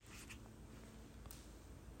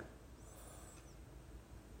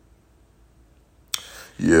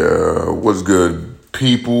Yeah, what's good,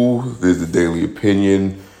 people? This is the Daily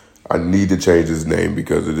Opinion. I need to change his name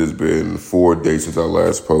because it has been 4 days since I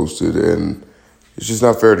last posted, and it's just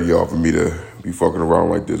not fair to y'all for me to be fucking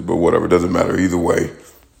around like this, but whatever, it doesn't matter. Either way,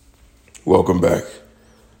 welcome back.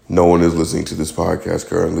 No one is listening to this podcast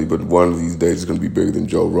currently, but one of these days it's going to be bigger than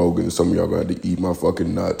Joe Rogan, and some of y'all going to have to eat my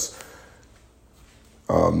fucking nuts.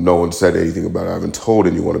 No one said anything about it. I haven't told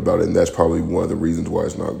anyone about it, and that's probably one of the reasons why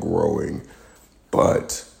it's not growing.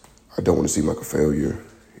 But I don't want to seem like a failure.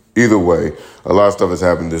 Either way, a lot of stuff has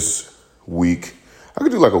happened this week. I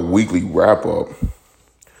could do like a weekly wrap-up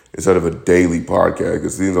instead of a daily podcast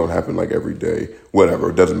because things don't happen like every day. Whatever,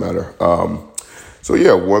 it doesn't matter. So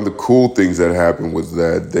yeah, one of the cool things that happened was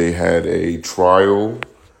that they had a trial,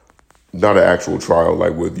 not an actual trial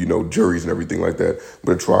like with, juries and everything like that,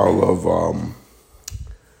 but a trial of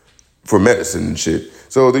for medicine and shit.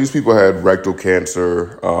 So these people had rectal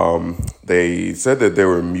cancer. They said that there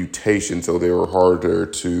were mutations, so they were harder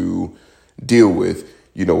to deal with,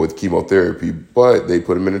 with chemotherapy. But they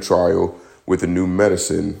put them in a trial with a new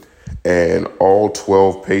medicine, and all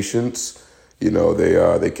 12 patients,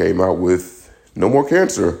 they came out with no more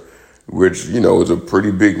cancer, which, is a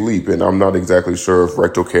pretty big leap. And I'm not exactly sure if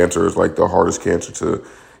rectal cancer is like the hardest cancer to,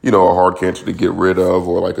 a hard cancer to get rid of,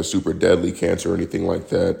 or like a super deadly cancer or anything like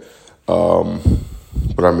that.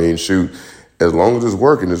 But I mean, shoot, as long as it's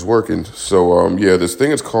working, it's working. So, this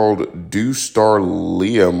thing is called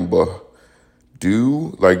dostarlimab.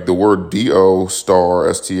 Like the word D-O star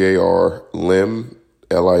S-T-A-R limb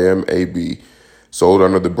L-I-M-A-B, sold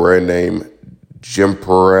under the brand name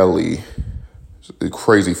Jemperli.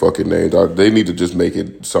 Crazy fucking name, dog. They need to just make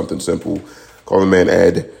it something simple. Call the man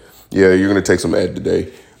Ed. Yeah, you're going to take some Ed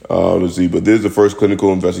today. Let's see, but this is the first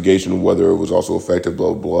clinical investigation of whether it was also effective,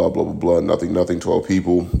 blah, blah, blah, blah, blah, nothing, 12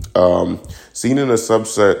 people. Seen in a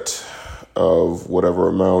subset of whatever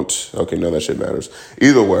amount. Okay, none of that shit matters.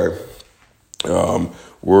 Either way,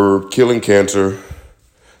 we're killing cancer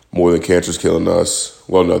more than cancer's killing us.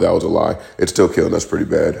 Well, no, that was a lie. It's still killing us pretty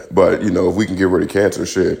bad. But, if we can get rid of cancer,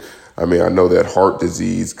 shit. I mean, I know that heart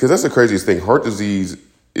disease, because that's the craziest thing. Heart disease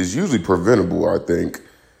is usually preventable, I think.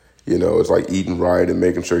 It's like eating right and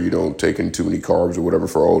making sure you don't take in too many carbs or whatever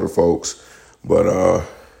for older folks. But,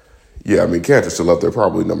 cancer's still up there,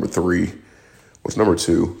 probably number 3. What's number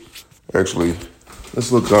 2? Actually,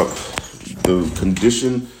 let's look up the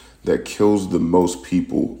condition that kills the most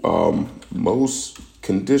people. Most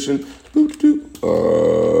condition. I'm not going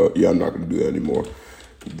to do that anymore.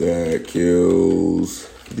 That kills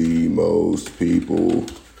the most people.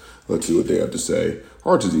 Let's see what they have to say.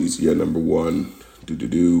 Heart disease, number 1.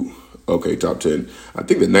 Okay, top 10. I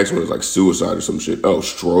think the next one is like suicide or some shit. Oh,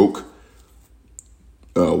 stroke.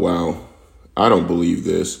 Oh, wow. I don't believe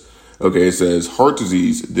this. Okay, it says heart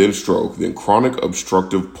disease, then stroke, then chronic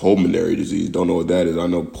obstructive pulmonary disease. Don't know what that is. I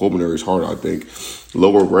know pulmonary is hard, I think.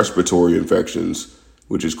 Lower respiratory infections,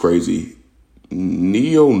 which is crazy.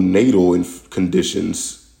 Neonatal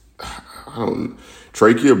conditions.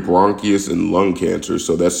 Trachea, bronchitis, and lung cancer.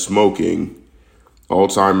 So that's smoking.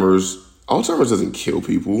 Alzheimer's. Alzheimer's doesn't kill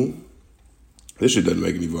people. This shit doesn't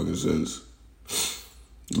make any fucking sense.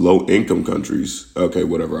 Low income countries. Okay,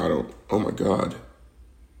 whatever. Oh my God.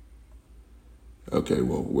 Okay,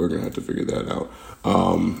 well, we're going to have to figure that out.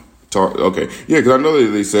 Okay. Yeah, because I know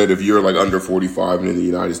that they said if you're like under 45 and in the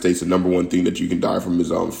United States, the number one thing that you can die from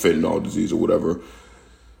is fentanyl disease or whatever.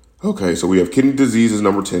 Okay, so we have kidney disease is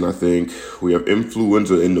number 10, I think. We have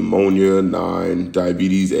influenza and pneumonia, 9.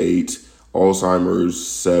 Diabetes, 8. Alzheimer's,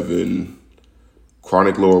 7.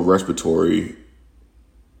 Chronic lower respiratory,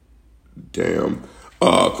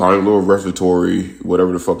 chronic lower respiratory,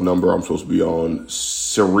 whatever the fuck number I'm supposed to be on.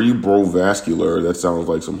 Cerebrovascular, that sounds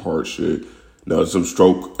like some hard shit. No, it's some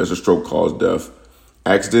stroke. That's a stroke-caused death.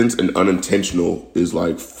 Accidents and unintentional is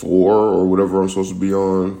like 4 or whatever I'm supposed to be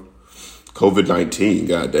on. COVID-19,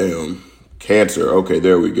 goddamn. Cancer, okay,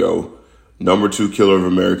 there we go. Number 2 killer of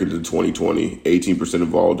Americans in 2020, 18%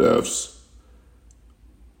 of all deaths.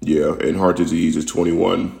 Yeah, and heart disease is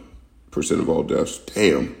 21% of all deaths.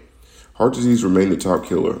 Damn. Heart disease remained the top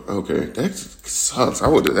killer. Okay, that sucks. I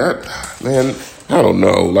would do that. Man, I don't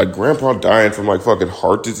know. Like, grandpa dying from, like, fucking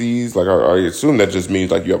heart disease? Like, I assume that just means,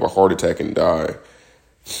 like, you have a heart attack and die.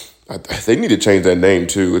 They need to change that name,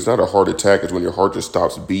 too. It's not a heart attack. It's when your heart just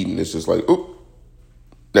stops beating. It's just like, oop.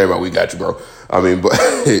 Never mind, we got you, bro. I mean, but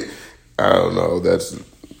I don't know. That's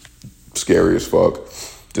scary as fuck.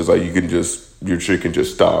 Just like your shit can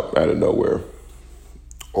just stop out of nowhere.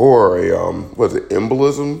 Or a,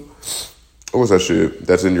 embolism? What was that shit?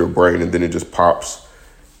 That's in your brain and then it just pops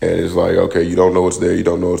And it's like, okay, you don't know it's there, you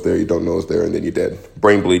don't know it's there, you don't know it's there, and then you're dead.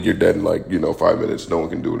 Brain bleed, you're dead in 5 minutes. No one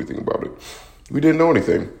can do anything about it. We didn't know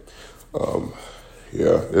anything.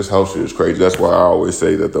 Yeah, this health shit is crazy. That's why I always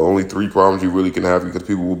say that the only 3 problems you really can have, because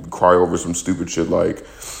people will cry over some stupid shit like,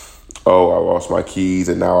 oh, I lost my keys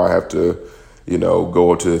and now I have to,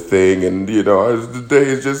 go to the thing, and the day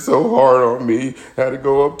is just so hard on me. I had to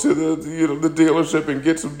go up to the dealership and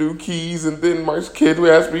get some new keys, and then my kid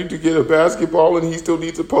asked me to get a basketball, and he still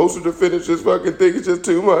needs a poster to finish this fucking thing. It's just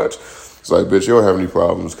too much. It's like, bitch, you don't have any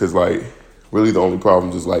problems, because really the only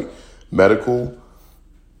problems is medical,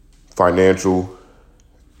 financial,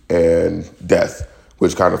 and death,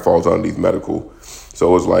 which kind of falls underneath medical.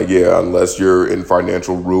 So it's unless you're in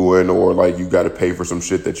financial ruin or you got to pay for some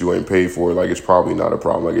shit that you ain't paid for, it's probably not a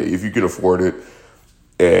problem. If you can afford it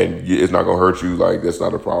and it's not going to hurt you, that's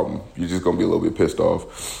not a problem. You're just going to be a little bit pissed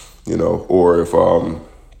off, or if, you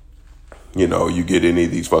get any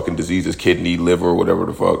of these fucking diseases, kidney, liver, whatever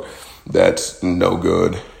the fuck, that's no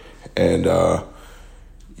good. And,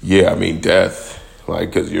 death,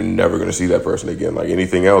 because you're never going to see that person again.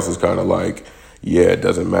 Anything else is kind of it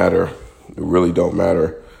doesn't matter. It really don't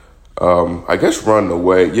matter. I guess run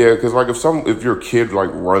away. Yeah, because if your kid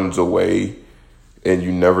runs away and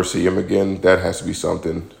you never see him again, that has to be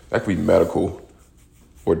something. That could be medical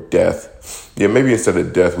or death. Yeah, maybe instead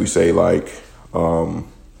of death, we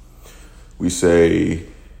say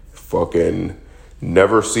fucking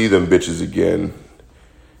never see them bitches again.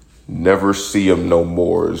 Never see them no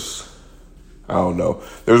mores. I don't know.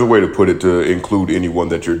 There's a way to put it to include anyone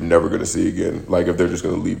that you're never going to see again. If they're just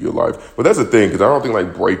going to leave your life. But that's the thing, because I don't think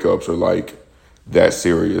breakups are that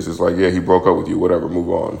serious. It's he broke up with you, whatever, move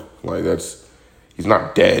on. He's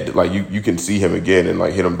not dead. You can see him again and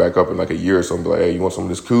hit him back up in a year or something. Hey, you want some of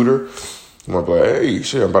this cooter? You might be hey,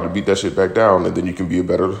 shit, I'm about to beat that shit back down. And then you can be a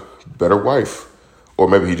better wife. Or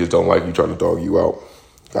maybe he just don't like you, trying to dog you out.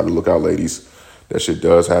 Got to look out, ladies. That shit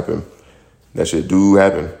does happen. That shit do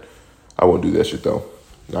happen. I won't do that shit, though.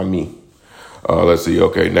 Not me. Let's see.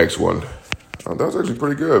 Okay, next one. That was actually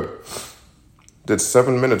pretty good. Did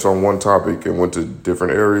 7 minutes on one topic and went to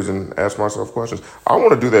different areas and asked myself questions. I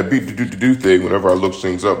want to do that do thing whenever I look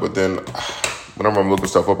things up, but then whenever I'm looking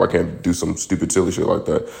stuff up, I can't do some stupid, silly shit like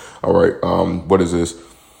that. All right, what is this?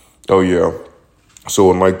 Oh, yeah.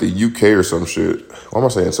 So in the UK or some shit, why am I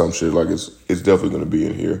saying some shit? It's definitely going to be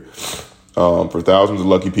in here. For thousands of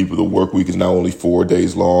lucky people, the work week is now only 4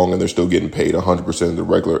 days long, and they're still getting paid 100% of their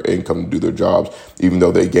regular income to do their jobs, even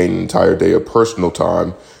though they gain an entire day of personal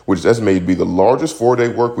time, which is estimated to be the largest 4-day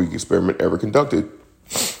work week experiment ever conducted.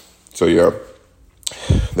 So, yeah,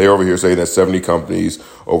 they're over here saying that 70 companies,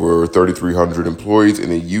 over 3,300 employees in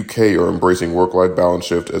the UK are embracing work-life balance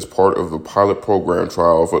shift as part of the pilot program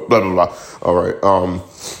trial for blah, blah, blah. All right.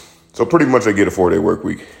 So pretty much they get a 4-day work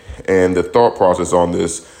week. And the thought process on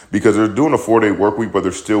this, because they're doing a 4-day work week, but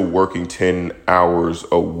they're still working 10 hours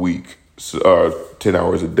a week, 10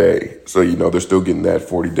 hours a day. So, they're still getting that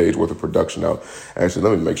 40 days worth of production out. Actually,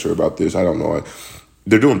 let me make sure about this. I don't know.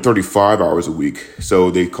 They're doing 35 hours a week. So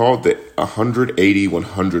they call it the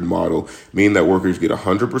 180-100 model, meaning that workers get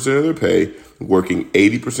 100% of their pay, working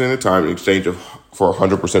 80% of the time in exchange for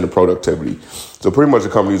 100% of productivity. So pretty much the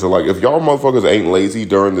companies are if y'all motherfuckers ain't lazy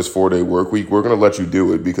during this 4-day work week, we're going to let you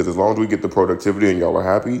do it, because as long as we get the productivity and y'all are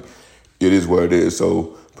happy, it is what it is.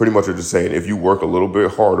 So pretty much they're just saying if you work a little bit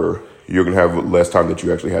harder, you're going to have less time that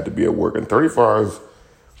you actually had to be at work. And 35,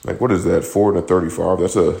 what is that? 4 to 35.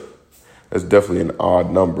 That's definitely an odd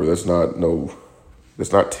number. That's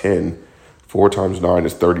not 10. 4 times 9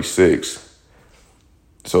 is 36.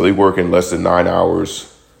 So they work in less than 9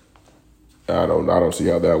 hours. I don't see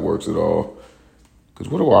how that works at all.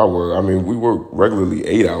 Because what do I work? We work regularly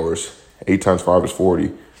 8 hours. 8 times 5 is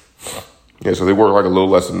 40. Yeah, so they work a little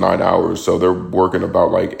less than 9 hours. So they're working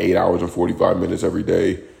about 8 hours and 45 minutes every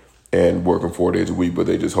day and working 4 days a week, but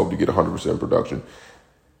they just hope to get 100% production.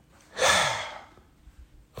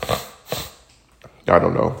 I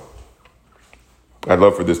don't know. I'd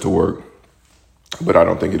love for this to work, but I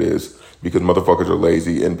don't think it is, because motherfuckers are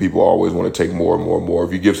lazy and people always want to take more and more and more.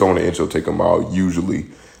 If you give someone an inch, they'll take them out, usually.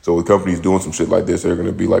 So with companies doing some shit like this, they're going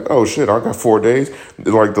to be oh, shit, I got 4 days.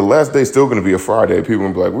 The last day's still going to be a Friday. People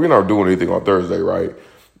will be we're not doing anything on Thursday, right?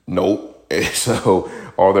 Nope. And so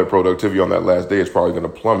all that productivity on that last day is probably going to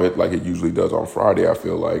plummet like it usually does on Friday, I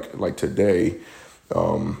feel like today.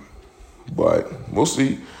 But we'll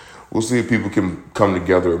see. We'll see if people can come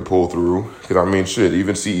together and pull through. Because, shit,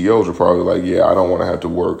 even CEOs are probably yeah, I don't want to have to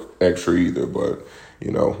work extra either. But,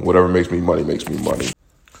 whatever makes me money makes me money.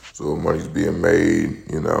 So money's being made,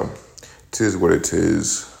 tis what it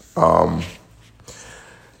is.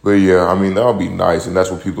 But yeah, I mean, that would be nice. And that's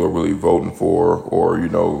what people are really voting for or,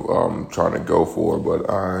 trying to go for. But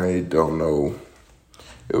I don't know.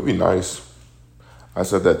 It would be nice. I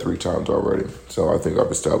said that 3 times already. So I think I've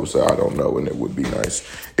established that I don't know. And it would be nice.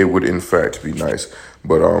 It would, in fact, be nice.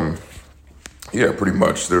 But, yeah, pretty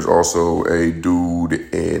much. There's also a dude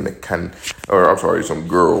some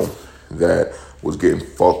girl that was getting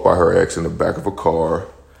fucked by her ex in the back of a car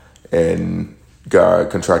and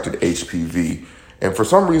contracted HPV. And for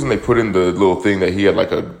some reason, they put in the little thing that he had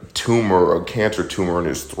like a cancer tumor in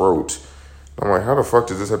his throat. I'm like, how the fuck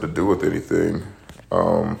does this have to do with anything?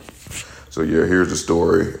 So yeah, here's the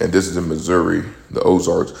story. And this is in Missouri, the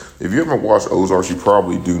Ozarks. If you haven't watched Ozarks, you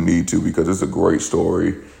probably do need to because it's a great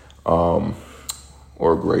story or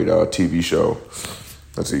a great TV show.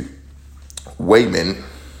 Let's see. Wayman.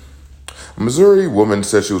 A Missouri woman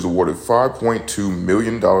said she was awarded $5.2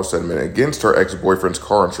 million settlement against her ex-boyfriend's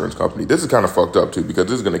car insurance company. This is kind of fucked up, too, because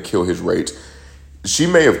this is going to kill his rates. She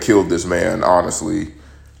may have killed this man, honestly.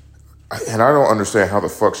 And I don't understand how the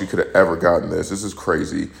fuck she could have ever gotten this. This is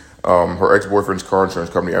crazy. Her ex-boyfriend's car insurance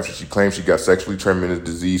company, after she claimed she got sexually transmitted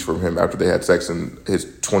disease from him after they had sex in his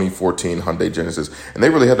 2014 Hyundai Genesis. And they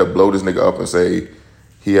really had to blow this nigga up and say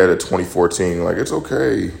he had a 2014. Like, it's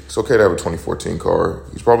okay. It's okay to have a 2014 car.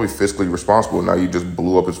 He's probably fiscally responsible. Now you just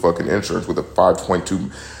blew up his fucking insurance with a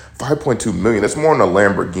 5.2 million. That's more than a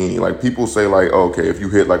Lamborghini. Like, people say, like, oh, okay, if you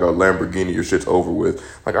hit like a Lamborghini, your shit's over with.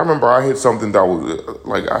 Like, I remember I hit something that was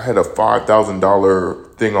like, I had a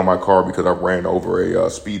 $5,000 thing on my car because I ran over a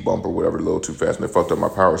speed bump or whatever a little too fast, and it fucked up my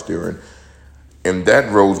power steering. And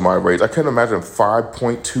that rose my rates. I couldn't imagine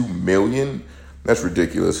 5.2 million. That's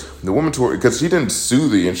ridiculous. The woman because she didn't sue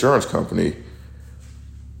the insurance company.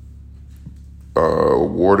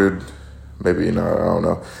 Awarded. Maybe not, I don't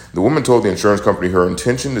know. The woman told the insurance company her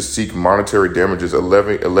intention to seek monetary damages,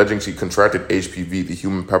 alleging she contracted HPV, the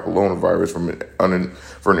human papillomavirus,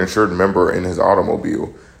 for an insured member in his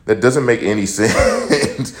automobile. That doesn't make any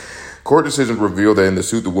sense. Court decisions revealed that in the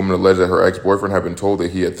suit, the woman alleged that her ex-boyfriend had been told that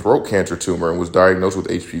he had throat cancer tumor and was diagnosed with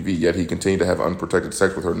HPV, yet he continued to have unprotected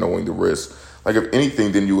sex with her knowing the risk. Like, if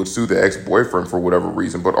anything, then you would sue the ex-boyfriend for whatever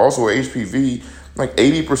reason. But also HPV, like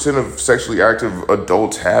 80% of sexually active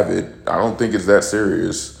adults have it. I don't think it's that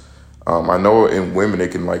serious. I know in women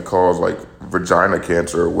it can like cause like vagina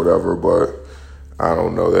cancer or whatever, but I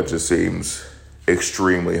don't know. That just seems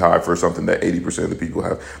extremely high for something that 80% of the people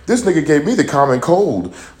have. This nigga gave me the common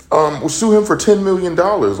cold. We'll sue him for $10 million.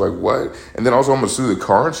 Like, what? And then also I'm going to sue the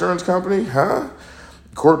car insurance company? Huh?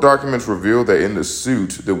 Court documents reveal that in the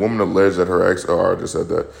suit, the woman alleged that her I just said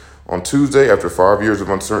that. On Tuesday, after 5 years of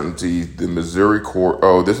uncertainty, the Missouri court,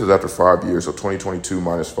 this is after 5 years, so 2022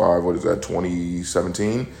 minus 5, what is that,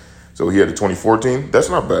 2017? So he had a 2014? That's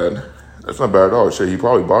not bad. That's not bad at all. Shit, he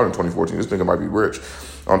probably bought it in 2014. This nigga might be rich.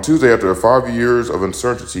 On Tuesday, after 5 years of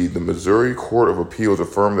uncertainty, the Missouri Court of Appeals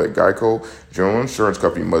affirmed that Geico General Insurance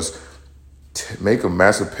Company must make a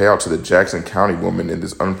massive payout to the Jackson County woman in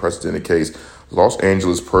this unprecedented case. Los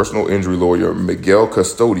Angeles personal injury lawyer Miguel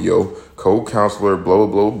Custodio, co-counselor, blah, blah,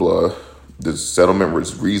 blah, blah. The settlement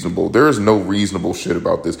was reasonable. There is no reasonable shit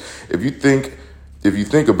about this. If you think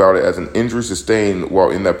about it as an injury sustained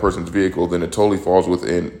while in that person's vehicle, then it totally falls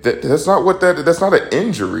within. That's not an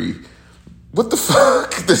injury. What the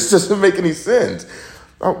fuck? This doesn't make any sense.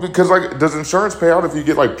 Because, like, does insurance pay out if you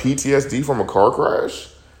get, like, PTSD from a car crash?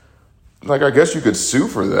 Like, I guess you could sue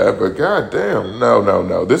for that, but goddamn,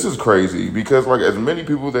 no. This is crazy because, like, as many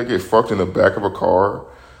people that get fucked in the back of a car,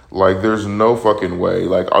 like, there's no fucking way.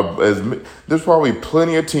 Like, there's probably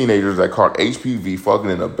plenty of teenagers that caught HPV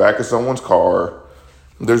fucking in the back of someone's car.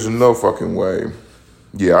 There's no fucking way.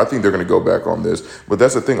 Yeah, I think they're going to go back on this. But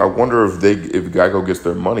that's the thing. I wonder if Geico gets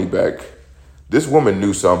their money back. This woman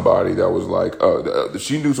knew somebody that was like,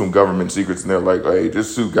 she knew some government secrets, and they're like, hey,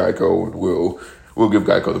 just sue Geico and we'll give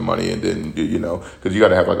Geico the money, and then, because you got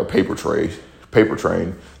to have like a paper train.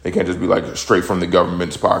 They can't just be like straight from the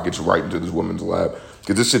government's pockets right into this woman's lap,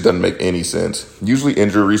 because this shit doesn't make any sense. Usually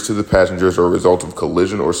injuries to the passengers are a result of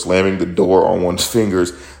collision or slamming the door on one's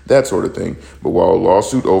fingers, that sort of thing. But while a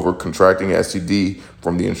lawsuit over contracting STD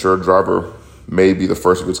from the insured driver may be the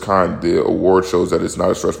first of its kind, the award shows that it's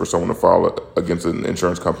not a stretch for someone to file against an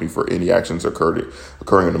insurance company for any actions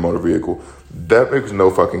occurring in a motor vehicle. That makes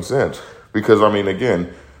no fucking sense. Because, I mean,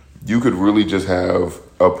 again, you could really just have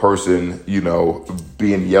a person,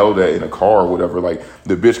 being yelled at in a car or whatever. Like,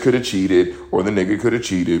 the bitch could have cheated or the nigga could have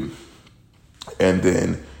cheated. And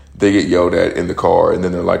then they get yelled at in the car. And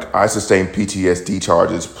then they're like, I sustained PTSD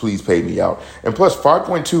charges. Please pay me out. And plus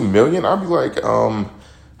 $5.2 million, I'd be like,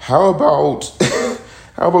 how about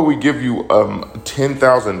we give you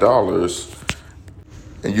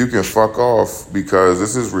 $10,000 And you can fuck off because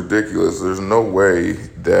this is ridiculous. There's no way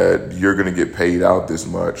that you're going to get paid out this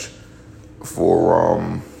much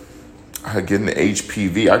for getting the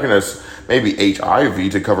HPV. I can maybe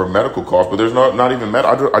HIV to cover medical costs, but there's not even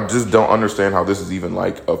I just don't understand how this is even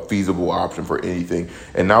like a feasible option for anything.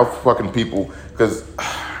 And now fucking people, because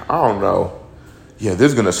I don't know. Yeah,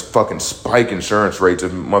 this is going to fucking spike insurance rates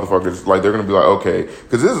if motherfuckers, like, they're going to be like, okay,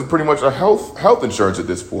 because this is pretty much a health insurance at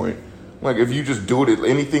this point. Like, if you just do it,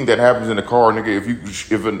 anything that happens in a car, nigga,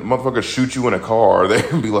 if a motherfucker shoots you in a car, they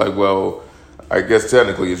can be like, well, I guess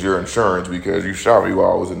technically it's your insurance because you shot me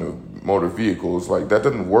while I was in a motor vehicle. It's like, that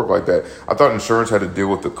doesn't work like that. I thought insurance had to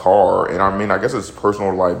deal with the car, and I mean, I guess it's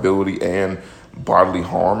personal liability and bodily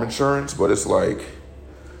harm insurance, but it's like,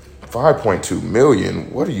 5.2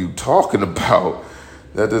 million, what are you talking about?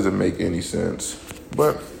 That doesn't make any sense.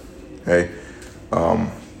 But, hey,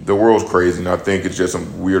 the world's crazy, and I think it's just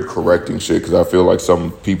some weird correcting shit because I feel like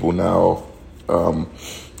some people now, or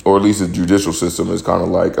at least the judicial system is kind of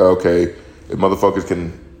like, okay, if motherfuckers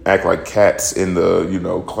can act like cats in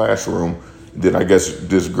the, classroom, then I guess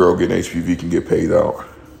this girl getting HPV can get paid out.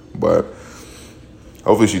 But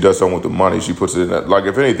hopefully she does something with the money. She puts it in that, like,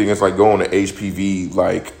 if anything, it's like going to HPV,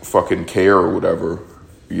 like, fucking care or whatever.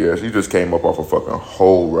 Yeah, she just came up off a fucking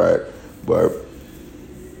whole rat, but,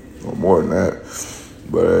 or more than that.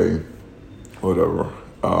 But hey, whatever.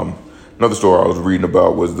 Another story I was reading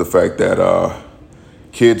about was the fact that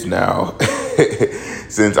kids now,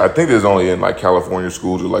 since I think there's only in like California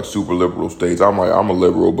schools or like super liberal states. I'm a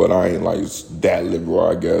liberal, but I ain't like that liberal,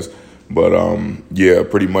 I guess. But yeah,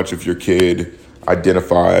 pretty much if your kid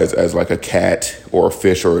identifies as like a cat or a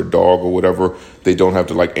fish or a dog or whatever, they don't have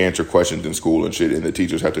to like answer questions in school and shit, and the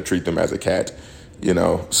teachers have to treat them as a cat.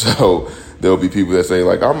 So there'll be people that say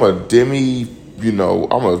like, I'm a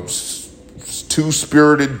I'm a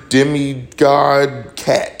two-spirited demigod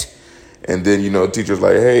cat. And then, teacher's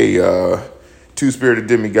like, hey, two-spirited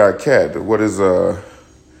demigod cat, what the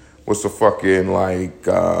fucking, like,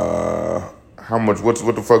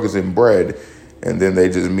 what the fuck is in bread? And then they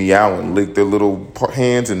just meow and lick their little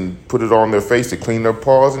hands and put it on their face to clean their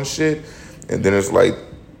paws and shit. And then it's like,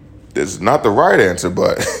 it's not the right answer,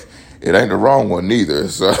 but it ain't the wrong one neither.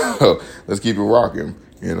 So let's keep it rocking.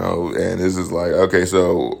 And this is like, okay,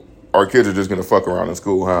 so our kids are just going to fuck around in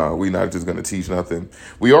school, huh? We not just going to teach nothing.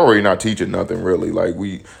 We already not teaching nothing, really. Like,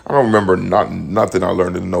 I don't remember nothing I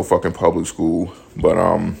learned in no fucking public school. But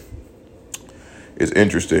it's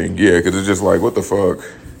interesting. Yeah, because it's just like, what the fuck?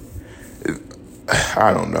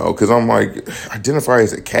 I don't know. Because I'm like, identify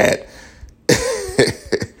as a cat.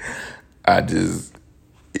 I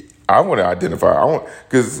want to identify.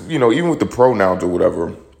 Because, even with the pronouns or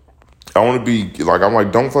whatever, I want to be like, I'm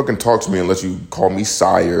like, don't fucking talk to me unless you call me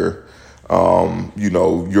sire,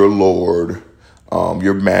 your lord,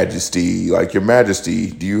 your majesty. Like, your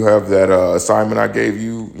majesty, do you have that assignment I gave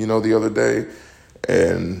you, the other day?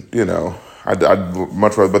 And, I'd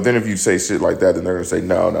much rather, but then if you say shit like that, then they're going to say,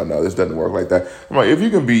 no, this doesn't work like that. I'm like, if you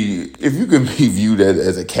can be viewed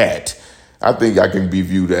as a cat, I think I can be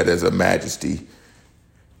viewed as a majesty.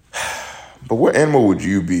 But what animal would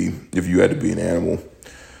you be if you had to be an animal?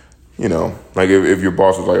 Like if your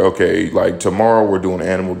boss was like, okay, like tomorrow we're doing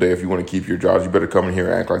Animal Day. If you want to keep your jobs, you better come in here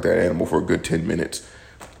and act like that animal for a good 10 minutes.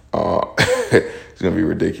 It's going to be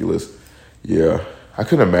ridiculous. Yeah. I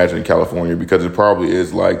couldn't imagine in California because it probably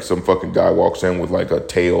is like some fucking guy walks in with like a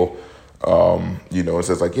tail, and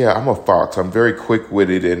says like, yeah, I'm a fox. I'm very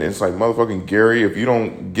quick-witted. And it's like, motherfucking Gary, if you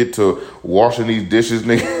don't get to washing these dishes,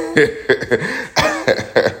 nigga,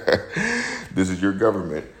 this is your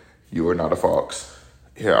government. You are not a fox.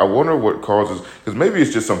 Yeah, I wonder what causes, because maybe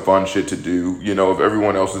it's just some fun shit to do. If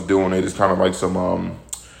everyone else is doing it, it's kind of like some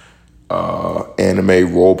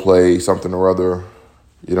anime role play, something or other.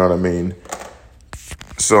 You know what I mean?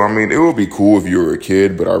 So, I mean, it would be cool if you were a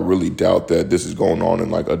kid, but I really doubt that this is going on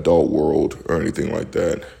in, like, adult world or anything like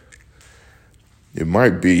that. It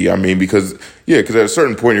might be. I mean, because at a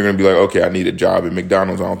certain point, you're going to be like, okay, I need a job at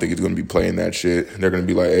McDonald's. I don't think it's going to be playing that shit. And they're going to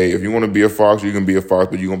be like, hey, if you want to be a fox, you can be a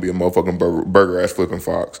fox, but you're going to be a motherfucking burger-ass flipping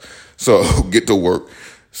fox. So, get to work.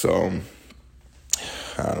 So,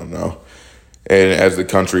 I don't know. And as the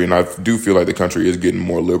country, and I do feel like the country is getting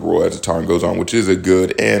more liberal as the time goes on, which is a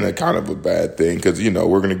good and a kind of a bad thing because,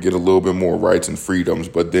 we're going to get a little bit more rights and freedoms,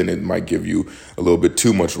 but then it might give you a little bit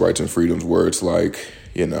too much rights and freedoms where it's like,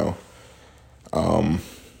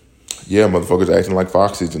 motherfuckers acting like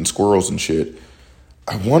foxes and squirrels and shit.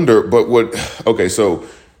 I wonder, so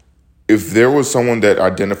if there was someone that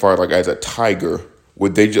identified like as a tiger,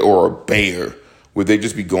 or a bear, would they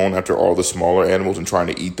just be going after all the smaller animals and trying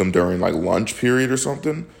to eat them during like lunch period or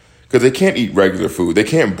something? Because they can't eat regular food. They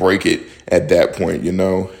can't break it at that point, you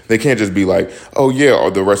know? They can't just be like, oh, yeah,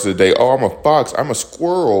 or the rest of the day, oh, I'm a fox, I'm a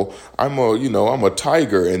squirrel, I'm a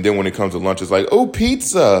tiger. And then when it comes to lunch, it's like, oh,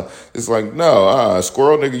 pizza. It's like, no,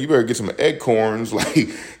 squirrel, nigga, you better get some acorns. Like,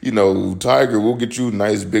 tiger, we'll get you a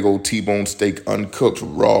nice big old T-bone steak uncooked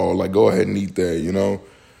raw. Like, go ahead and eat that,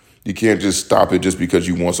 You can't just stop it just because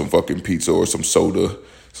you want some fucking pizza or some soda.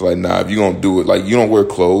 It's like, nah, if you're going to do it, like, you don't wear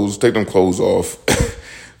clothes, take them clothes off.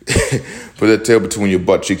 Put that tail between your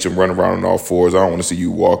butt cheeks and run around on all fours. I don't want to see you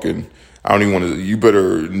walking. I don't even want to. You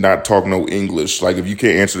better not talk no English. Like, if you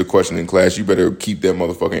can't answer the question in class, you better keep that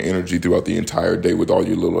motherfucking energy throughout the entire day with all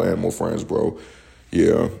your little animal friends, bro.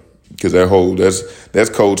 Yeah, because that's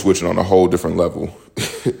code switching on a whole different level.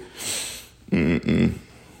 I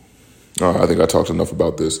think I talked enough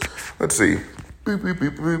about this. Let's see. Boop, boop,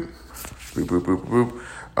 boop, boop. Boop, boop, boop, boop.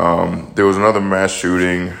 There was another mass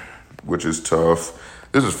shooting, which is tough.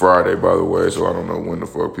 This is Friday, by the way, so I don't know when the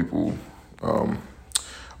fuck people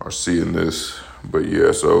are seeing this. But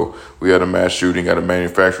yeah, so we had a mass shooting at a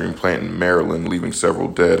manufacturing plant in Maryland, leaving several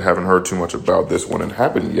dead. Haven't heard too much about this one. It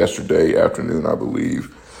happened yesterday afternoon, I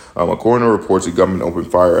believe. According to reports, the government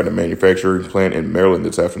opened fire at a manufacturing plant in Maryland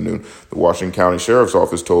this afternoon. The Washington County Sheriff's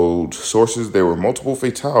Office told sources there were multiple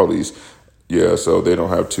fatalities. Yeah, so they don't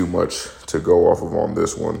have too much to go off of on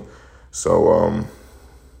this one. So,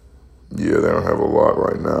 yeah, they don't have a lot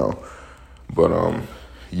right now. But,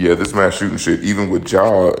 yeah, this mass shooting shit, even with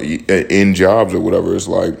jobs or whatever, it's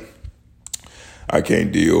like, I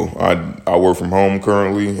can't deal. I work from home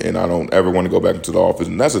currently, and I don't ever want to go back into the office.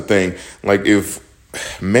 And that's the thing. Like, if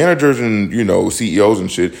managers and, CEOs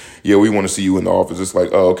and shit, yeah, we want to see you in the office. It's like,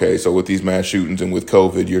 oh, okay, so with these mass shootings and with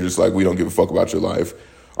COVID, you're just like, we don't give a fuck about your life.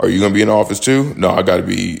 Are you going to be in the office too? No, I got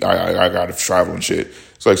to travel and shit.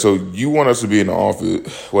 It's like, so you want us to be in the office,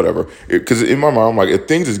 whatever. Because in my mind, I'm like, if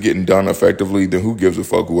things is getting done effectively, then who gives a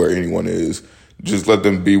fuck where anyone is? Just let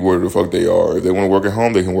them be where the fuck they are. If they want to work at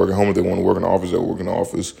home, they can work at home. If they want to work in the office, they'll work in the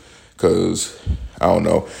office. Because, I don't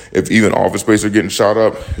know, if even office space are getting shot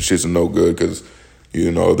up, shit's no good. Because,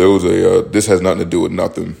 there was this has nothing to do with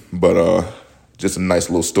nothing. But just a nice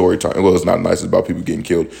little story time. Well, it's not nice, it's about people getting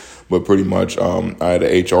killed. But pretty much, I had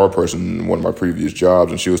an HR person in one of my previous jobs,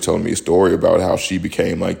 and she was telling me a story about how she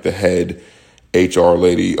became like the head HR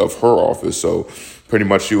lady of her office. So pretty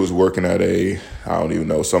much she was working at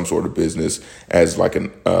some sort of business as like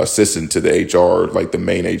an assistant to the HR, like the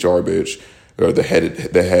main HR bitch, or the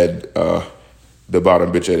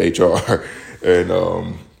bottom bitch at HR. And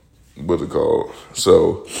what's it called?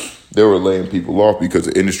 So they were laying people off because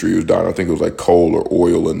the industry was dying. I think it was like coal or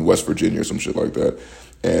oil in West Virginia or some shit like that.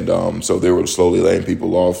 And so they were slowly laying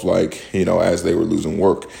people off, like, as they were losing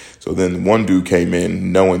work. So then one dude came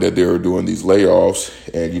in knowing that they were doing these layoffs,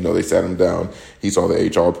 and, they sat him down. He saw the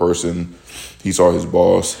HR person, he saw his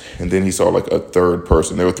boss, and then he saw like a third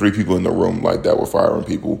person. There were 3 people in the room like that were firing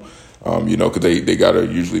people, because they got to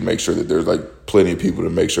usually make sure that there's like plenty of people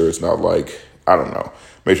to make sure it's not like, I don't know,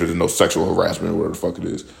 make sure there's no sexual harassment or whatever the fuck it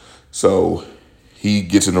is. So he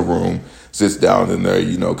gets in the room, sits down in there,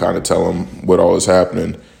 kind of tell him what all is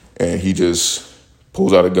happening. And he just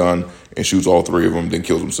pulls out a gun and shoots all 3 of them, then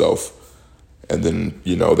kills himself. And then,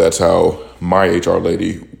 that's how my HR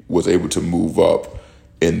lady was able to move up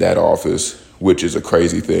in that office, which is a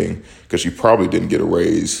crazy thing because she probably didn't get a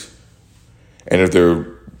raise. And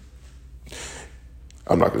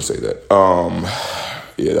I'm not going to say that.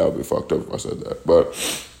 Yeah, that would be fucked up if I said that. But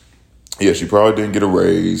yeah, she probably didn't get a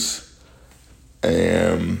raise.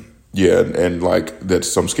 And yeah, and like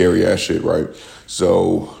that's some scary ass shit, right?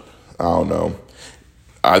 So I don't know.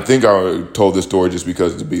 I think I told this story just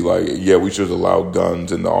because to be like, yeah, we should allow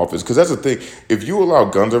guns in the office. Because that's the thing. If you allow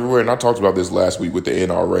guns everywhere, and I talked about this last week with the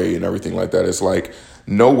NRA and everything like that, it's like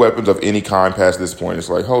no weapons of any kind past this point. It's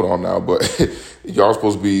like, hold on now, but y'all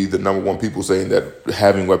supposed to be the number one people saying that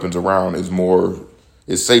having weapons around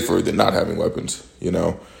is safer than not having weapons,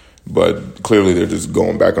 But clearly they're just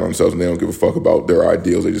going back on themselves and they don't give a fuck about their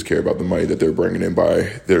ideals. They just care about the money that they're bringing in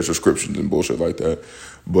by their subscriptions and bullshit like that.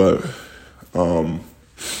 But,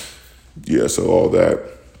 yeah, so all that.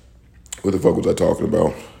 What the fuck was I talking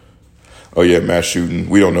about? Oh, yeah, mass shooting.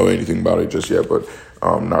 We don't know anything about it just yet, but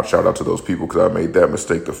not shout out to those people because I made that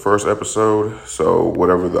mistake the first episode. So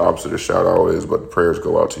whatever the opposite of shout out is, but prayers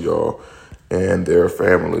go out to y'all and their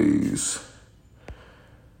families.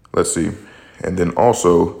 Let's see. And then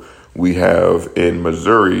also we have in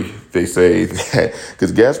Missouri, they say that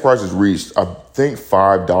because gas prices reached, I think,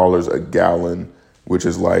 $5 a gallon which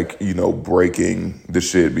is like, breaking the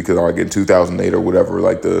shit, because like in 2008 or whatever,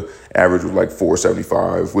 like the average was like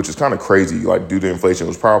 $4.75, which is kind of crazy. Like due to inflation, it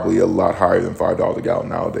was probably a lot higher than $5 a gallon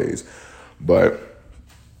nowadays. But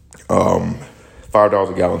 $5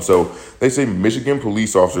 a gallon. So they say Michigan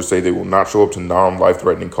police officers say they will not show up to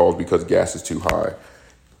non-life-threatening calls because gas is too high.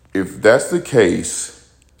 If that's the case,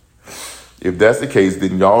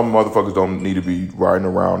 then y'all motherfuckers don't need to be riding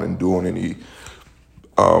around and doing any,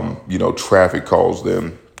 traffic calls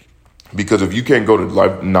then. Because if you can't go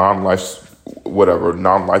to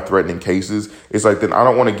non-life-threatening cases, it's like, then I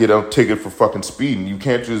don't want to get a ticket for fucking speeding. You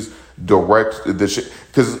can't just direct the shit.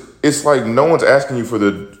 Because it's like no one's asking you for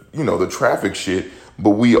the traffic shit, but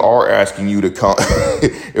we are asking you to come.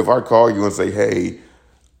 If I call you and say, hey,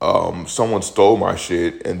 someone stole my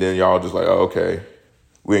shit, and then y'all just like, oh, okay,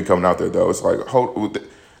 we ain't coming out there though. It's like,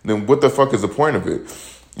 then what the fuck is the point of it?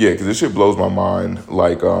 Yeah, because this shit blows my mind.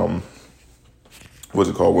 Like, what's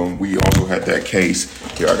it called? When we also had that case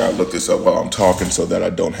here, I gotta look this up while I'm talking so that I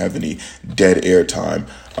don't have any dead air time.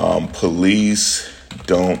 Police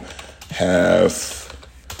don't have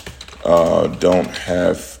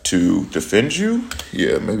to defend you.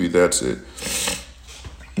 Yeah, maybe that's it.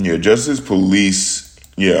 Yeah,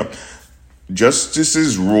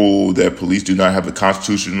 Justices rule that police do not have a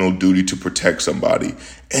constitutional duty to protect somebody.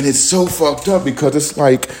 And it's so fucked up because it's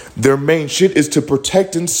like their main shit is to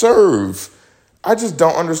protect and serve. I just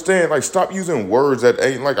don't understand. Like, stop using words that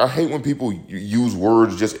ain't, like, I hate when people use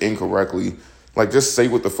words just incorrectly. Like, just say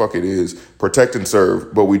what the fuck it is. Protect and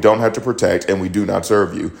serve, but we don't have to protect and we do not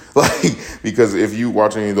serve you. Like, because if you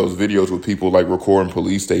watch any of those videos with people, like, recording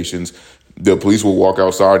police stations, the police will walk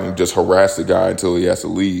outside and just harass the guy until he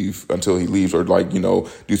leaves, or, like,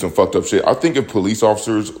 do some fucked up shit. I think if police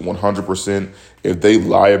officers, 100%, if they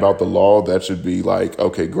lie about the law, that should be, like,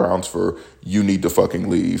 okay, grounds for you need to fucking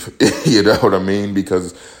leave. You know what I mean?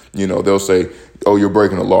 Because, they'll say, oh, you're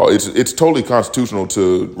breaking the law. It's totally constitutional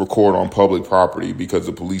to record on public property because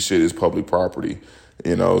the police shit is public property,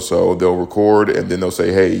 so they'll record and then they'll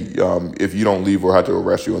say, hey, if you don't leave, we'll have to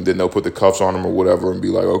arrest you. And then they'll put the cuffs on them or whatever and be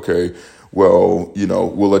like, okay, well,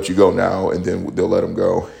 we'll let you go now. And then they'll let them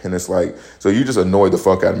go. And it's like, so you just annoyed the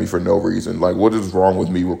fuck out of me for no reason. Like, what is wrong with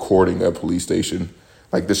me recording at a police station?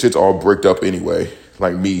 Like, the shit's all bricked up anyway.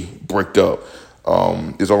 Like me, bricked up.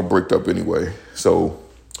 It's all bricked up anyway. So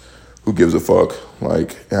who gives a fuck?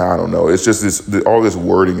 Like, I don't know. It's just all this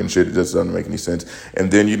wording and shit. It just doesn't make any sense. And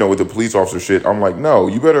then, with the police officer shit, I'm like, no,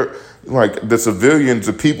 you better, like, the civilians,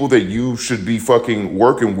 the people that you should be fucking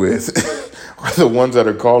working with are the ones that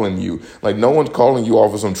are calling you. Like, no one's calling you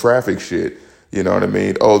off of some traffic shit. You know what I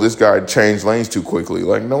mean? Oh, this guy changed lanes too quickly.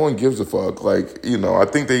 Like, no one gives a fuck. Like, I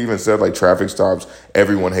think they even said, like, traffic stops,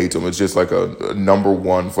 everyone hates them. It's just like a number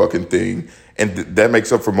one fucking thing. And that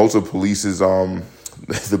makes up for most of police's,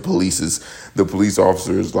 the police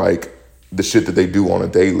officers, like, the shit that they do on a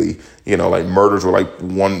daily, like murders were like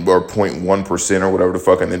 0.1% or whatever the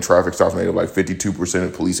fuck, and then traffic stops made up like 52%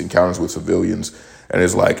 of police encounters with civilians. And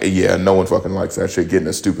it's like, yeah, no one fucking likes that shit, getting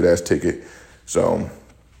a stupid ass ticket. So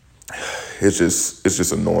it's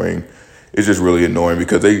just annoying. It's just really annoying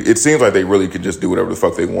because it seems like they really could just do whatever the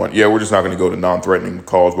fuck they want. Yeah, we're just not going to go to non-threatening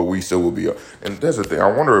calls, but we still will be. And that's the thing. I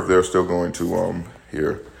wonder if they're still going to,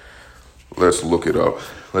 here. Let's look it up.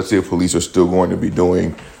 Let's see if police are still going to be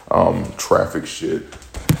doing traffic shit.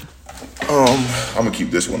 I'm going to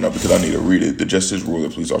keep this one up because I need to read it. The justice rule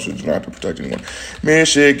that police officers do not have to protect anyone.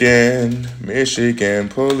 Michigan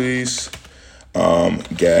police.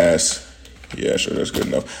 Gas. Yeah, sure, that's good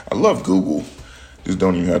enough. I love Google. Just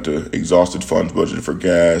don't even have to. Exhausted funds budgeted for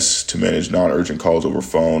gas to manage non-urgent calls over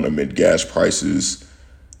phone amid gas prices.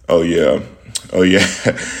 Oh, yeah.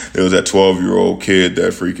 There was that 12-year-old kid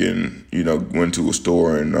that freaking, went to a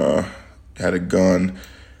store and had a gun,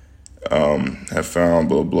 had found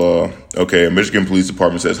blah, blah. Okay, a Michigan Police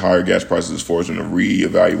Department says higher gas prices force them to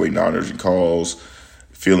reevaluate non-urgent calls,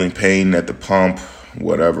 feeling pain at the pump,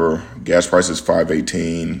 whatever. Gas prices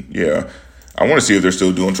 $5.18. Yeah, I want to see if they're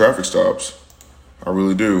still doing traffic stops. I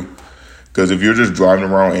really do. Because if you're just driving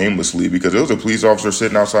around aimlessly, because there was a police officer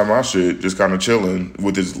sitting outside my shit, just kind of chilling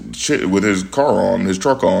with his car on, his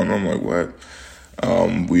truck on. I'm like, what?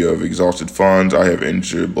 We have exhausted funds. I have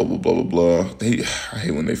injured, blah, blah, blah, blah, blah. I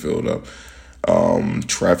hate when they fill it up.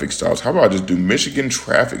 Traffic stops. How about I just do Michigan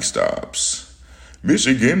traffic stops?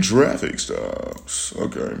 Michigan traffic stops.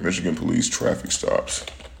 Okay, Michigan police traffic stops.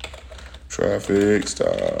 Traffic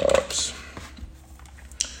stops.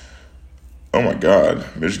 Oh my God.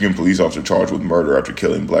 Michigan police officer charged with murder after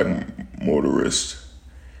killing black motorist.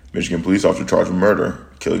 Michigan police officer charged with murder,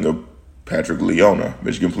 killing a Patrick Leona.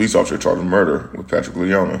 Michigan police officer charged with murder with Patrick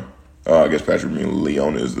Leona. I guess Patrick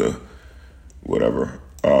Leone is the whatever.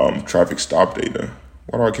 Traffic stop data.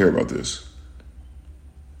 Why do I care about this?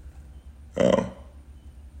 Oh,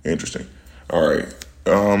 interesting. All right.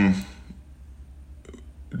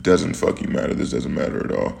 Doesn't fucking matter. This doesn't matter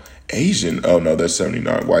at all. Asian. Oh no, that's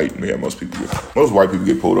 79. White. Yeah, most white people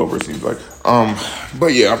get pulled over, it seems like.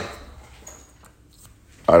 But yeah.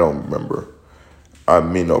 I don't remember.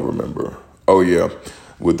 Don't remember. Oh yeah,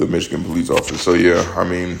 with the Michigan police officer. So yeah,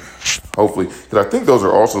 hopefully, because I think those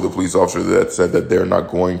are also the police officers that said that they're not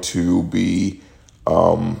going to be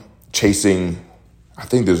chasing. I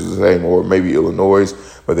think this is the same, or maybe Illinois,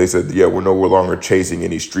 but they said, yeah, we're no longer chasing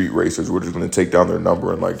any street racers. We're just going to take down their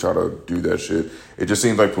number and like try to do that shit. It just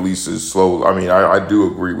seems like police is slow. I do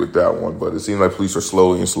agree with that one, but it seems like police are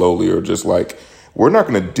slowly or just like, we're not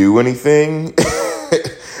going to do anything.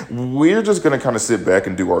 We're just going to kind of sit back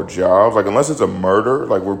and do our jobs. Like, unless it's a murder,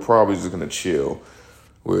 like, we're probably just going to chill,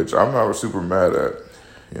 which I'm not super mad at,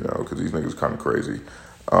 because these niggas kind of crazy.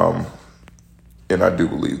 And I do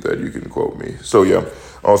believe that. You can quote me. So, yeah.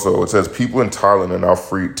 Also, it says people in Thailand are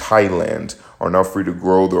now free to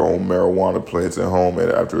grow their own marijuana plants at home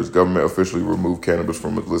after its government officially removed cannabis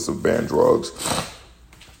from its list of banned drugs.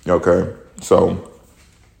 Okay. So,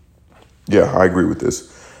 yeah, I agree with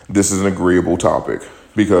this. This is an agreeable topic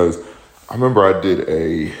because I remember I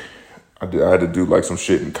had to do like some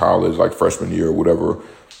shit in college, like freshman year or whatever,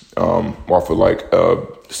 off of like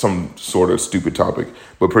some sort of stupid topic.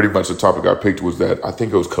 But pretty much the topic I picked was that I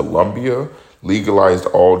think it was Colombia legalized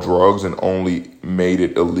all drugs and only made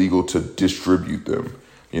it illegal to distribute them.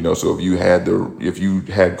 So if you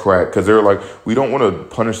had crack, because they're like, we don't want to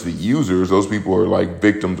punish the users. Those people are like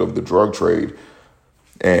victims of the drug trade.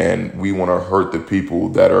 And we want to hurt the people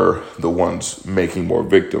that are the ones making more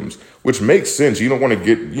victims, which makes sense. You don't want to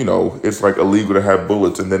get, it's like illegal to have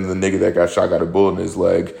bullets. And then the nigga that got shot got a bullet in his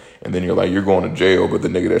leg. And then you're like, you're going to jail. But the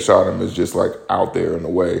nigga that shot him is just like out there in the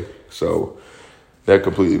way. So that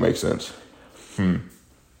completely makes sense.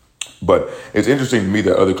 But it's interesting to me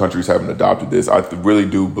that other countries haven't adopted this. I really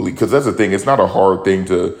do believe, because that's the thing. It's not a hard thing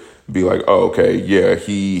to be like, oh, okay, yeah,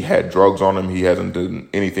 he had drugs on him. He hasn't done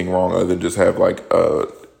anything wrong other than just have like a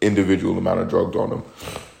individual amount of drugs on him.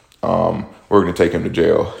 We're going to take him to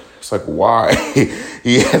jail. It's like, why?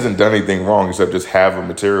 He hasn't done anything wrong except just have a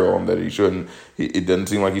material on that he shouldn't. It doesn't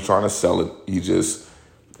seem like he's trying to sell it. He's just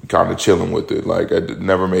kind of chilling with it. Like, it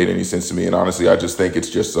never made any sense to me. And honestly, I just think it's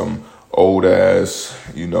just some old ass,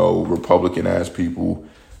 Republican ass people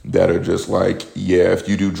that are just like, yeah, if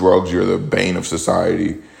you do drugs, you're the bane of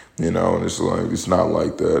society. And it's like, it's not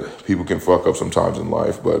like that. People can fuck up sometimes in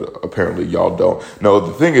life, but apparently y'all don't. No,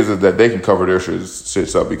 the thing is that they can cover their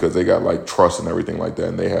shits up because they got like trust and everything like that.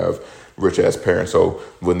 And they have rich ass parents. So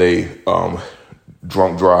when they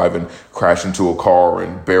drunk drive and crash into a car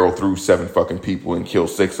and barrel through 7 fucking people and kill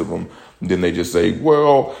 6 of them, then they just say,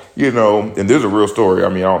 well, and there's a real story. I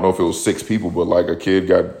don't know if it was 6 people, but like a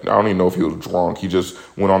kid I don't even know if he was drunk. He just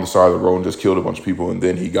went on the side of the road and just killed a bunch of people. And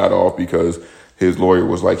then he got off because his lawyer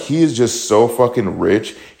was like, he is just so fucking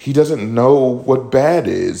rich. He doesn't know what bad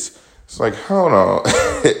is. It's like, hold on.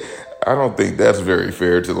 I don't think that's very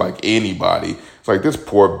fair to like anybody. It's like, this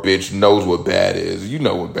poor bitch knows what bad is. You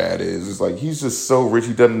know what bad is. It's like, he's just so rich.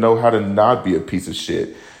 He doesn't know how to not be a piece of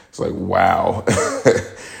shit. It's like, wow.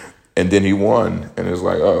 And then he won. And it's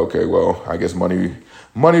like, oh, okay, well, I guess money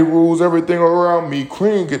rules everything around me.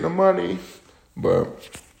 Queen getting the money. But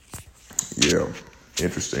yeah,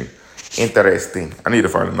 interesting. I need to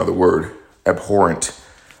find another word. Abhorrent.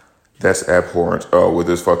 That's abhorrent. Oh, with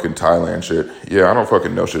this fucking Thailand shit. Yeah, I don't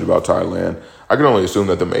fucking know shit about Thailand. I can only assume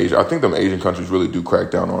that I think them Asian countries really do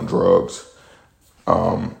crack down on drugs.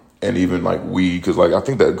 And even like weed, because like I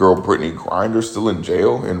think that girl Brittany Griner's still in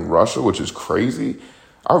jail in Russia, which is crazy.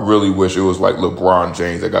 I really wish it was like LeBron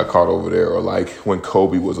James that got caught over there, or like when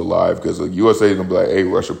Kobe was alive, because the USA is gonna be like, hey,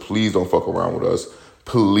 Russia, please don't fuck around with us.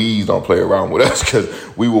 Please don't play around with us, because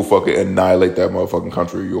we will fucking annihilate that motherfucking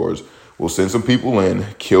country of yours. We'll send some people in,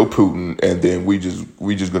 kill Putin, and then we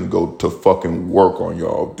just gonna go to fucking work on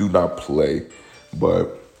y'all. Do not play.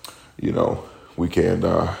 But we can't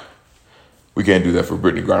do that for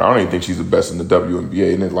Brittany Griner. I don't even think she's the best in the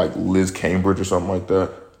WNBA, and it's like Liz Cambridge or something like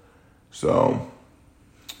that. So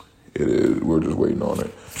it is. We're just waiting on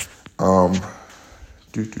it.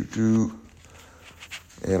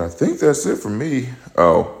 And I think that's it for me.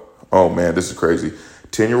 Oh man, this is crazy.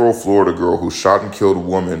 10-year-old Florida girl who shot and killed a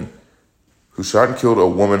woman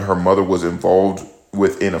her mother was involved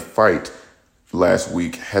with in a fight last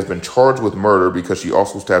week has been charged with murder because she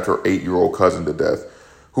also stabbed her 8-year-old cousin to death.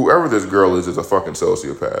 Whoever this girl is a fucking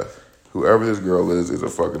sociopath.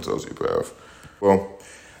 Well,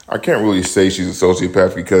 I can't really say she's a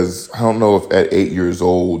sociopath because I don't know if at 8 years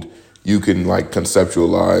old you can like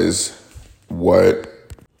conceptualize what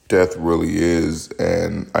death really is.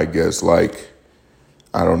 And I guess like,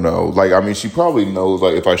 I don't know. Like, I mean, she probably knows,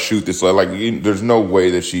 like, if I shoot this, there's no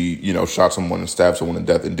way that she, shot someone and stabbed someone to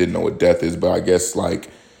death and didn't know what death is. But I guess, like,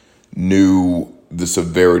 knew the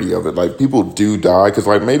severity of it. Like, people do die. Because,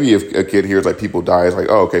 like, maybe if a kid hears, like, people die, it's like,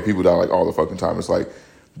 oh, okay, people die, like, all the fucking time. It's like,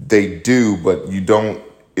 they do, but you don't,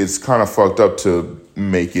 it's kind of fucked up to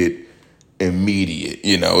make it immediate,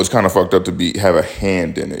 It's kind of fucked up to have a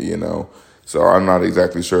hand in it, So I'm not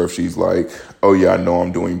exactly sure if she's like, oh, yeah, I know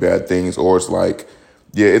I'm doing bad things. Or it's like,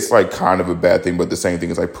 yeah, it's like kind of a bad thing, but the same thing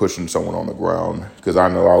is like pushing someone on the ground. Because I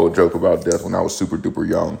know I would joke about death when I was super duper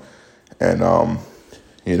young. And,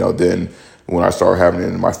 then when I started having it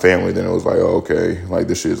in my family, then it was like, oh, okay, like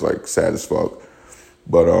this shit is like sad as fuck.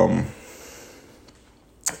 But,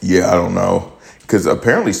 yeah, I don't know. Because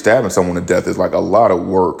apparently stabbing someone to death is like a lot of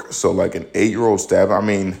work. So like an 8-year-old stabbing, I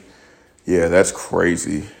mean, yeah, that's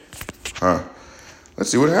crazy. Huh. Let's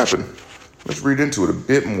see what happened. Let's read into it a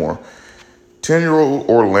bit more. 10-year-old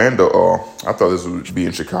Orlando, I thought this would be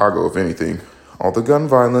in Chicago, if anything. All the gun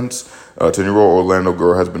violence. 10-year-old Orlando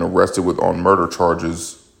girl has been arrested on murder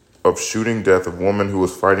charges of shooting death of woman who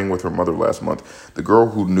was fighting with her mother last month. The girl,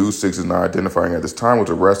 who News 6 is not identifying at this time,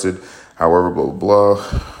 was arrested. However, blah, blah,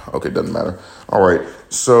 blah. Okay, doesn't matter. All right,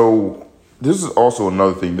 so this is also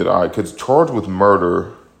another thing because charged with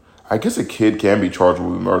murder, I guess a kid can be charged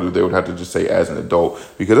with murder. They would have to just say as an adult,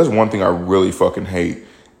 because that's one thing I really fucking hate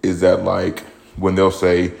is that, like, when they'll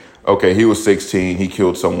say, okay, he was 16, he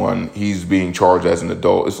killed someone, he's being charged as an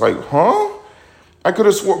adult. It's like, huh? I could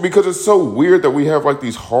have sworn, because it's so weird that we have like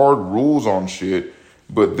these hard rules on shit,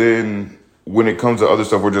 but then when it comes to other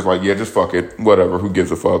stuff, we're just like, yeah, just fuck it, whatever, who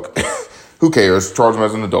gives a fuck? Who cares? Charge him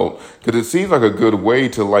as an adult. Because it seems like a good way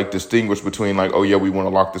to like distinguish between like, oh yeah, we want to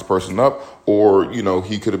lock this person up, or,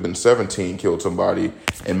 he could have been 17, killed somebody,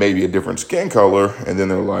 and maybe a different skin color, and then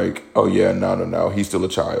they're like, oh yeah, no, he's still a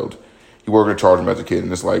child. We're going to charge him as a kid.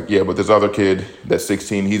 And it's like, yeah, but this other kid that's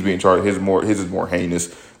 16, he's being charged. His is more heinous.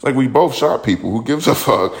 It's like, we both shot people. Who gives a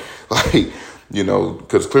fuck? Like,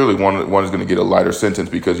 because clearly one is going to get a lighter sentence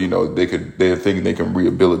because, they're thinking they can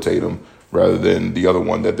rehabilitate him rather than the other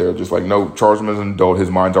one that they're just like, no, charge him as an adult.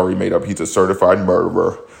 His mind's already made up. He's a certified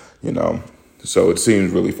murderer, So it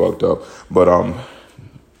seems really fucked up. But,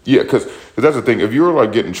 yeah, because that's the thing. If you're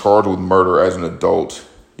like getting charged with murder as an adult,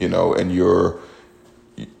 and you're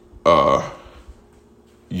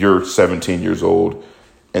 17 years old,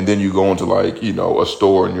 and then you go into like, a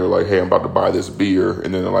store and you're like, hey, I'm about to buy this beer.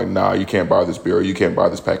 And then they're like, nah, you can't buy this beer. Or you can't buy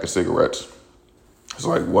this pack of cigarettes. It's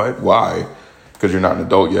like, what? Why? Because you're not an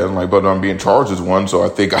adult yet. I'm like, but I'm being charged as one. So I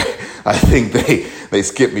think they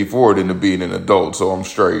skipped me forward into being an adult. So I'm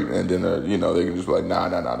straight. And then, they can just be like, nah,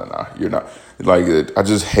 you're not. Like, I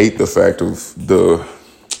just hate the fact of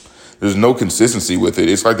there's no consistency with it.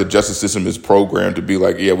 It's like the justice system is programmed to be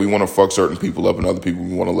like, yeah, we want to fuck certain people up and other people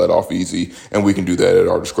we want to let off easy, and we can do that at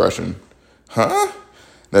our discretion. Huh?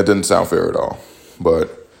 That doesn't sound fair at all.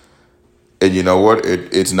 And you know what?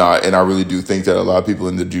 It's not. And I really do think that a lot of people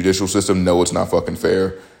in the judicial system know it's not fucking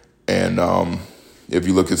fair. And if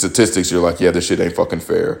you look at statistics, you're like, yeah, this shit ain't fucking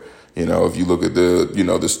fair. If you look at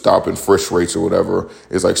the stop and frisk rates or whatever,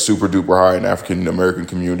 it's like super duper high in African American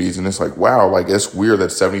communities. And it's like, wow, like it's weird that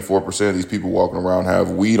 74% of these people walking around have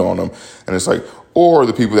weed on them. And it's like, or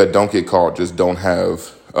the people that don't get caught just don't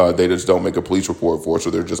have, they just don't make a police report for it. So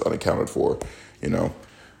they're just unaccounted for, And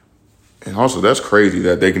also that's crazy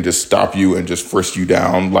that they can just stop you and just frisk you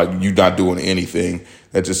down like you're not doing anything.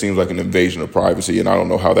 That just seems like an invasion of privacy. And I don't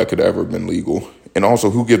know how that could ever have been legal. And also,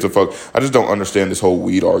 who gives a fuck? I just don't understand this whole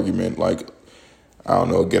weed argument. Like, I don't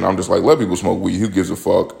know. Again, I'm just like, let people smoke weed. Who gives a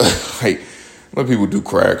fuck? Like, let people do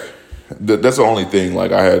crack. That's the only thing.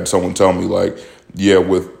 Like, I had someone tell me, like, yeah,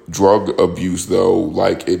 with drug abuse, though,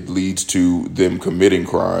 like, it leads to them committing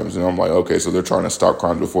crimes. And I'm like, okay, so they're trying to stop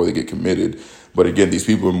crimes before they get committed. But again, these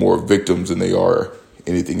people are more victims than they are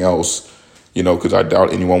anything else, because I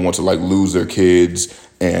doubt anyone wants to, like, lose their kids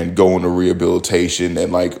and go into rehabilitation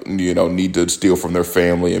and like, need to steal from their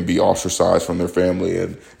family and be ostracized from their family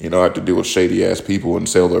and, have to deal with shady ass people and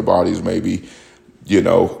sell their bodies maybe,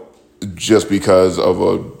 just because of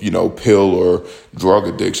a, pill or drug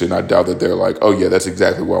addiction. I doubt that they're like, oh yeah, that's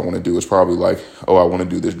exactly what I want to do. It's probably like, oh, I want to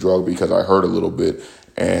do this drug because I heard a little bit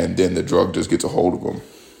and then the drug just gets a hold of them.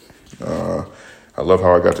 I love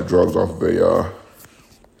how I got the drugs off of a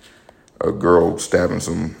girl stabbing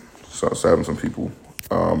some people.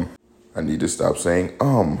 I need to stop saying,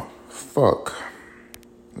 fuck.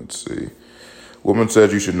 Let's see. Woman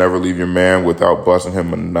says you should never leave your man without busting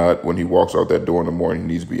him a nut when he walks out that door in the morning. He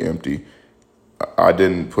needs to be empty. I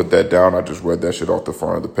didn't put that down. I just read that shit off the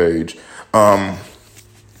front of the page.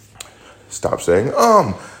 Stop saying,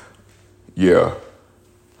 yeah.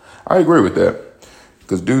 I agree with that.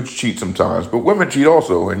 Because dudes cheat sometimes, but women cheat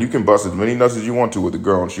also. And you can bust as many nuts as you want to with a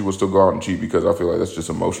girl and she will still go out and cheat, because I feel like that's just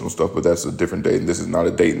emotional stuff, but that's a different date and this is not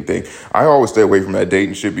a dating thing. I always stay away from that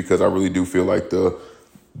dating shit because I really do feel like the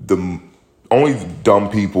only dumb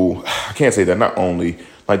people, I can't say that, not only,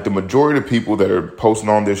 like the majority of people that are posting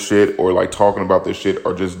on this shit or like talking about this shit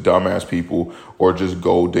are just dumbass people or just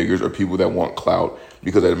gold diggers or people that want clout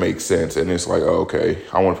because that makes sense. And it's like, oh, okay,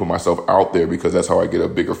 I want to put myself out there because that's how I get a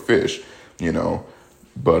bigger fish, you know?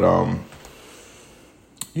 But,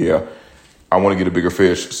 yeah, I want to get a bigger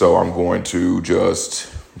fish. So I'm going to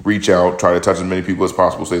just reach out, try to touch as many people as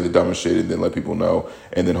possible, say the dumbest shit, and then let people know.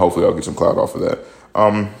 And then hopefully I'll get some clout off of that.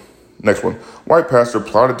 Next one. White pastor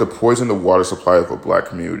plotted to poison the water supply of a black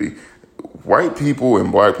community. White people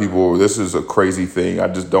and black people, this is a crazy thing. I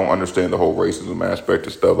just don't understand the whole racism aspect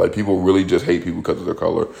of stuff. Like, people really just hate people because of their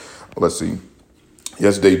color. Let's see.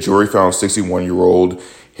 Yesterday, jury found 61-year-old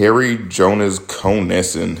Harry Jonas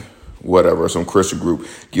Conessen, whatever, some Christian group,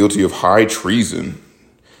 guilty of high treason.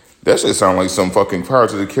 That shit sound like some fucking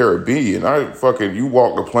Pirates of the Caribbean. You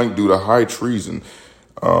walk the plank due to high treason.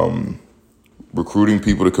 Recruiting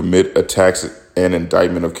people to commit attacks and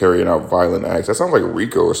indictment of carrying out violent acts. That sounds like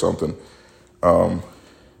RICO or something.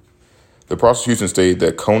 The prosecution stated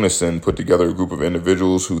that Conessen put together a group of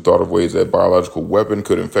individuals who thought of ways that biological weapon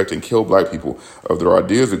could infect and kill black people. Of their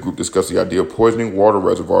ideas, the group discussed the idea of poisoning water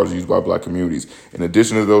reservoirs used by black communities. In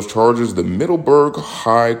addition to those charges, the Middleburg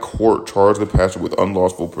High Court charged the pastor with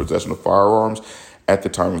unlawful possession of firearms at the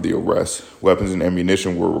time of the arrest. Weapons and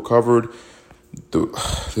ammunition were recovered.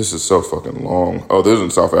 This is so fucking long. Oh, this is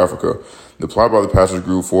in South Africa. The plot by the pastor's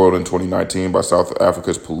group foiled in 2019 by South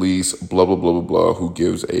Africa's police, blah, blah, blah, blah, blah, who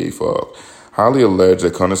gives a fuck. Highly alleged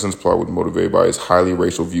that Conessen's plot was motivated by his highly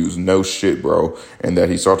racial views. No shit, bro. And that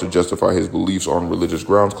he sought to justify his beliefs on religious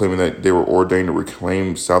grounds, claiming that they were ordained to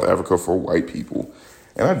reclaim South Africa for white people.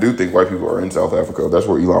 And I do think white people are in South Africa. That's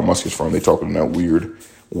where Elon Musk is from. They talk in that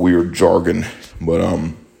weird jargon. But,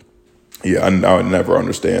 yeah, I would never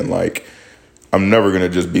understand, like, I'm never going to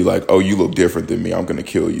just be like, oh, you look different than me, I'm going to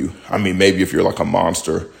kill you. I mean, maybe if you're like a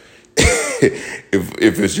monster,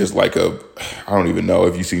 if it's just like I don't even know,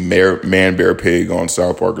 if you see Man Bear Pig on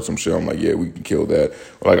South Park or some shit, I'm like, yeah, we can kill that.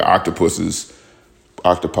 Or like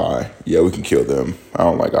octopi, yeah, we can kill them. I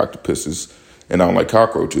don't like octopuses, and I don't like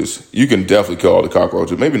cockroaches. You can definitely kill all the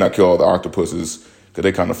cockroaches, maybe not kill all the octopuses, because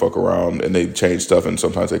they kind of fuck around and they change stuff, and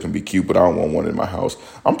sometimes they can be cute, but I don't want one in my house.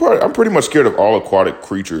 I'm pretty much scared of all aquatic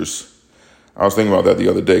creatures. I was thinking about that the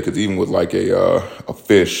other day, because even with like a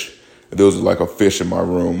fish, if there was like a fish in my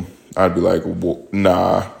room, I'd be like, well,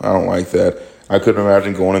 nah, I don't like that. I couldn't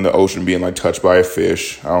imagine going in the ocean being like touched by a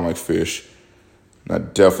fish. I don't like fish. And I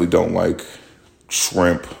definitely don't like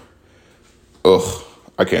shrimp. Ugh,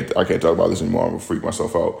 I can't talk about this anymore. I'm gonna freak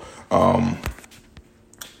myself out.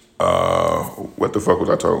 What the fuck was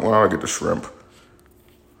I talking? When did I get the shrimp?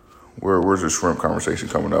 Where's the shrimp conversation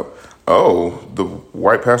coming up? Oh, the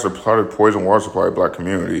white pastor plotted poison water supply of black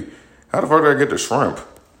community. How the fuck did I get the shrimp?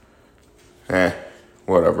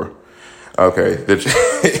 Whatever. Okay.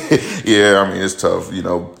 Yeah, I mean, it's tough. You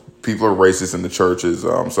know, people are racist in the churches,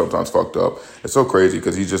 sometimes fucked up. It's so crazy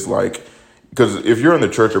because he's just like, because if you're in the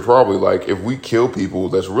church, you're probably like, if we kill people,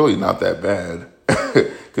 that's really not that bad.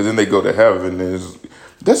 Because then they go to heaven.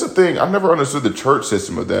 That's the thing. I never understood the church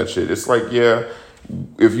system of that shit. It's like, yeah,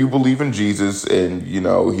 if you believe in Jesus and, you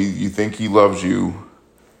know, you think he loves you.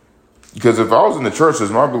 Because if I was in the church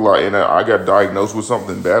system, I'd be like, and I got diagnosed with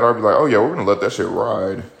something bad, I'd be like, oh yeah, we're going to let that shit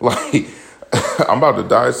ride. Like, I'm about to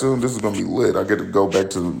die soon. This is going to be lit. I get to go back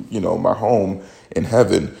to, you know, my home in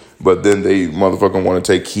heaven. But then they motherfucking want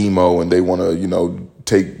to take chemo and they want to, you know,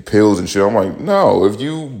 take pills and shit. I'm like, no, if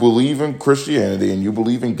you believe in Christianity and you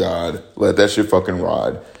believe in God, let that shit fucking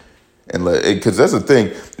ride. And because that's the thing.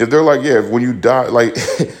 If they're like, yeah, when you die, like,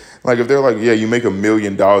 like if they're like, yeah, you make $1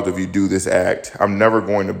 million if you do this act, I'm never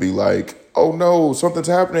going to be like, oh no, something's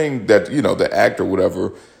happening, that, you know, the act or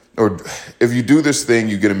whatever. Or if you do this thing,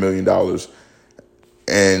 you get $1 million.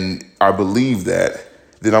 And I believe that,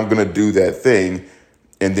 then I'm going to do that thing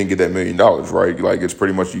and then get that $1 million, right? Like, it's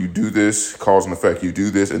pretty much you do this, cause and effect. You do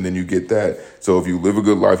this and then you get that. So if you live a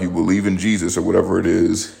good life, you believe in Jesus or whatever it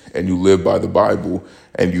is, and you live by the Bible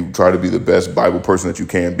and you try to be the best Bible person that you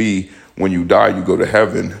can be, when you die, you go to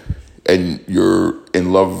heaven and you're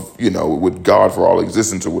in love, you know, with God for all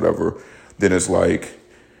existence or whatever, then it's like,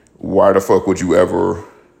 why the fuck would you ever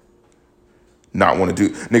not want to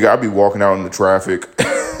do. Nigga, I be walking out in the traffic.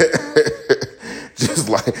 Just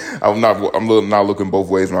like I'm not looking both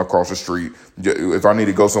ways when I cross the street. If I need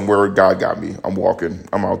to go somewhere, God got me. I'm walking.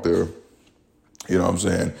 I'm out there. You know what I'm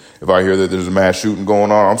saying? If I hear that there's a mass shooting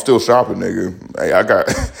going on, I'm still shopping, nigga. Hey, I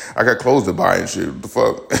got clothes to buy and shit. What the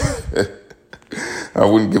fuck? I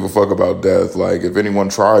wouldn't give a fuck about death. Like, if anyone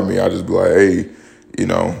tried me, I'd just be like, hey, you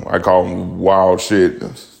know, I call them wild shit.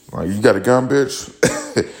 Like, you got a gun, bitch?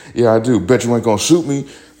 Yeah, I do. Bet you ain't gonna shoot me.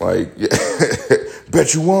 Like, yeah.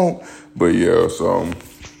 Bet you won't. But yeah, so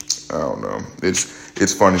I don't know.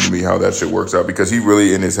 It's funny to me how that shit works out, because he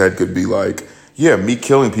really in his head could be like, yeah, me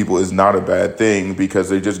killing people is not a bad thing because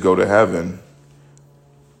they just go to heaven.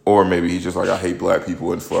 Or maybe he's just like, I hate black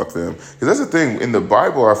people and fuck them. Because that's the thing. In the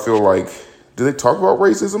Bible, I feel like, do they talk about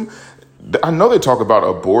racism? I know they talk about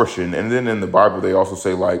abortion. And then in the Bible, they also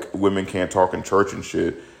say, like, women can't talk in church and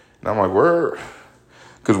shit. And I'm like, where?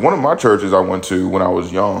 Because one of my churches I went to when I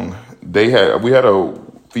was young, we had a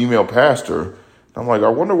female pastor. I'm like, I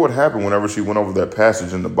wonder what happened whenever she went over that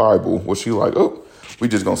passage in the Bible. Was she like, oh, we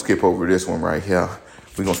just gonna skip over this one right here.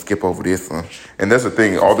 We're gonna skip over this one. And that's the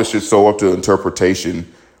thing. All this shit's so up to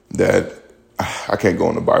interpretation that I can't go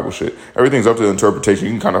into Bible shit. Everything's up to interpretation.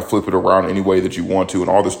 You can kind of flip it around any way that you want to. And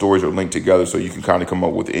all the stories are linked together, so you can kind of come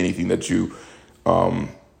up with anything that you,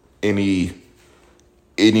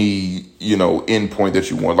 any, you know, end point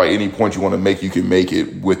that you want. Like, any point you want to make, you can make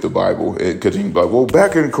it with the Bible. Because you can be like, well,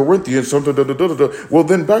 back in Corinthians, something, well,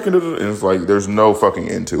 then back in, and it's like, there's no fucking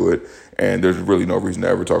end to it. And there's really no reason to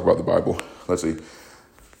ever talk about the Bible. Let's see.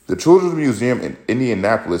 The Children's Museum in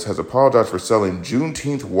Indianapolis has apologized for selling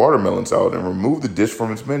Juneteenth watermelon salad and removed the dish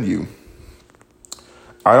from its menu.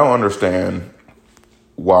 I don't understand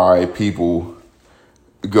why people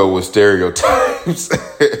go with stereotypes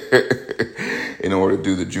in order to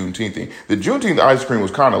do the Juneteenth thing. The Juneteenth ice cream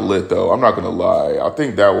was kind of lit, though. I'm not going to lie. I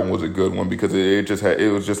think that one was a good one because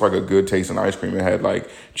it was just like a good tasting ice cream. It had like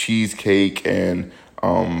cheesecake and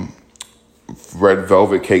red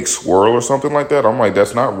velvet cake swirl or something like that. I'm like,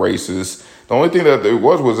 that's not racist. The only thing that it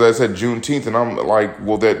was that it said Juneteenth, and I'm like,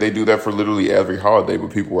 well, that they do that for literally every holiday,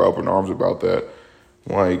 but people were up in arms about that.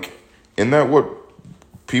 Like, isn't that what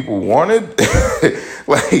people wanted?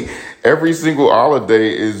 Like, every single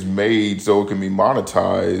holiday is made so it can be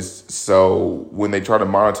monetized. So when they try to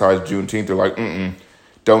monetize Juneteenth, they're like,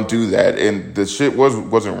 don't do that. And the shit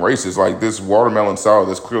wasn't racist. Like, this watermelon salad,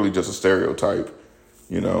 that's clearly just a stereotype,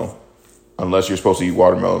 you know, unless you're supposed to eat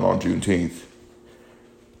watermelon on Juneteenth.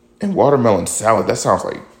 And watermelon salad, that sounds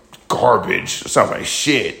like garbage. It sounds like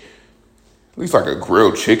shit. At least like a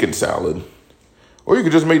grilled chicken salad. Or you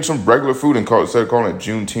could just make some regular food and instead of calling it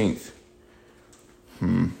Juneteenth.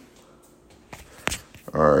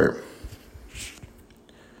 All right.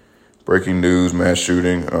 Breaking news, mass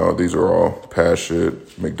shooting. These are all past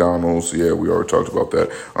shit. McDonald's. Yeah, we already talked about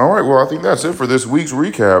that. All right, well, I think that's it for this week's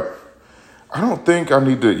recap. I don't think I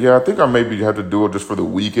need to. Yeah, I think I maybe have to do it just for the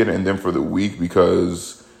weekend and then for the week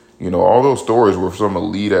because, you know, all those stories were some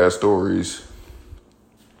elite-ass stories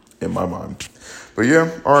in my mind. But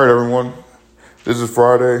yeah, all right, everyone. This is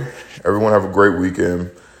Friday. Everyone have a great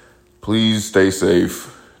weekend. Please stay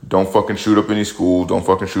safe. Don't fucking shoot up any schools. Don't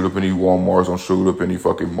fucking shoot up any Walmarts. Don't shoot up any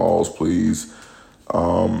fucking malls, please.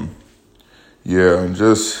 Yeah, and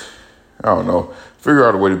just, I don't know, figure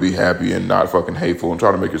out a way to be happy and not fucking hateful and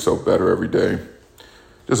try to make yourself better every day.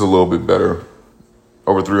 Just a little bit better.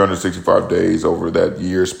 Over 365 days, over that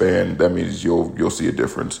year span, that means you'll see a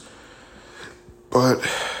difference. But,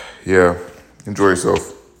 yeah, enjoy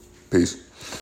yourself. Peace.